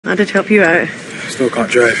I did help you out. Still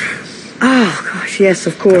can't drive. Oh, gosh, yes,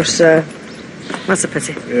 of course. That's a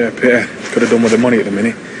pity. Yeah, pity. Could have done with the money at the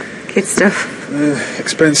minute. Kid stuff.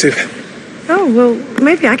 Expensive. Oh, well,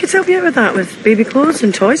 maybe I could help you out with that, with baby clothes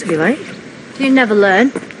and toys, if you like. You never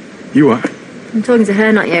learn. You are? I'm talking to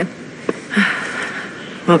her, not you.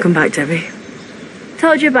 Welcome back, Debbie.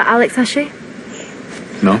 Told you about Alex, has she?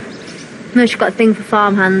 No. No, she's got a thing for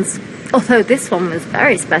farmhands. Although this one was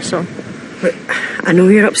very special. But I know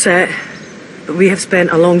you're upset, but we have spent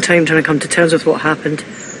a long time trying to come to terms with what happened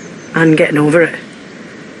and getting over it.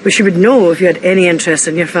 But she would know if you had any interest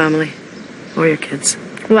in your family or your kids.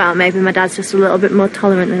 Well, maybe my dad's just a little bit more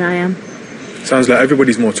tolerant than I am. Sounds like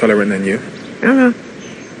everybody's more tolerant than you. I don't know.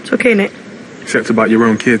 It's okay, Nick. Except about your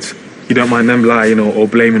own kids. You don't mind them lying or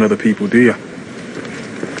blaming other people, do you?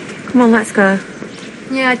 Come on, let's go.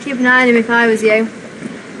 Yeah, I'd keep an eye on him if I was you.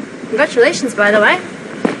 Congratulations, by the way.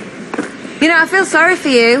 You know, I feel sorry for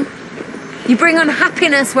you. You bring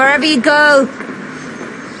unhappiness wherever you go.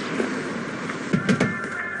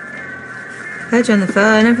 Heard you on the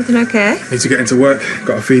phone. Everything okay? Need to get into work.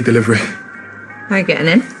 Got a feed delivery. How are you getting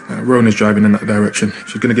in? Rona's driving in that direction.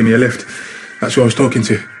 She's going to give me a lift. That's who I was talking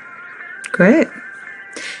to. Great.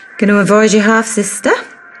 Going to avoid your half-sister?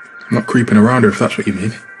 I'm not creeping around her, if that's what you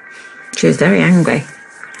mean. She was very angry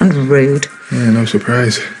and rude. Yeah, no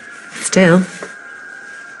surprise. Still.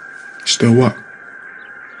 Still what?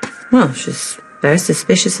 Well, she's very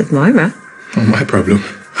suspicious of Moira. Not my problem.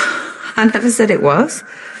 I never said it was.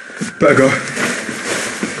 Better go.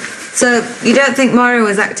 So, you don't think Moira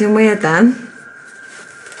was acting weird then?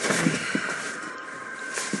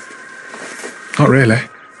 Not really.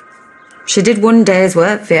 She did one day's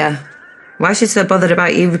work for you. Why is she so bothered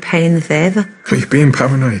about you repaying the favour? But you're being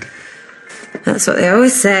paranoid. That's what they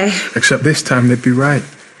always say. Except this time they'd be right.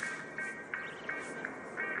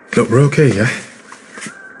 Look, we're okay, yeah?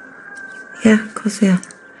 Yeah, of course we are.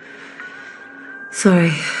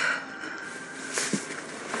 Sorry.